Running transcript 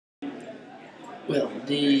Well,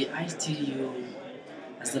 the ITU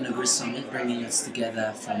has done a great summit bringing us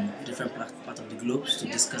together from different parts of the globe to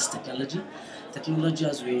discuss technology. Technology,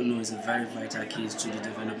 as we all know, is a very vital key to the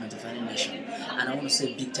development of any nation. And I want to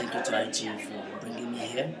say a big thank you to ITU for bringing me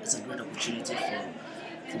here. It's a great opportunity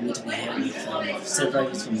for me to be here with several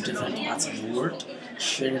youth from different parts of the world,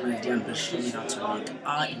 sharing ideas and brainstorming how to make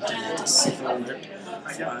our internet a safer world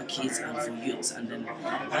for our kids and for youth. And then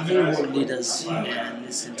having world leaders here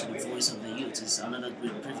listen to the voice of the youth is another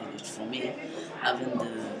great privilege for me. Having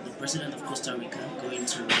the president of Costa Rica going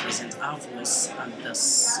to represent our voice and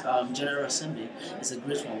this General Assembly is a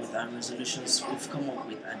great one with our resolutions we've come up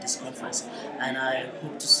with at this conference. And I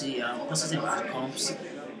hope to see positive outcomes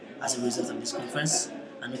as a result of this conference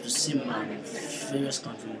and hope to see more in various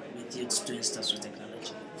countries with youth doing stuff with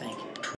technology. Thank you.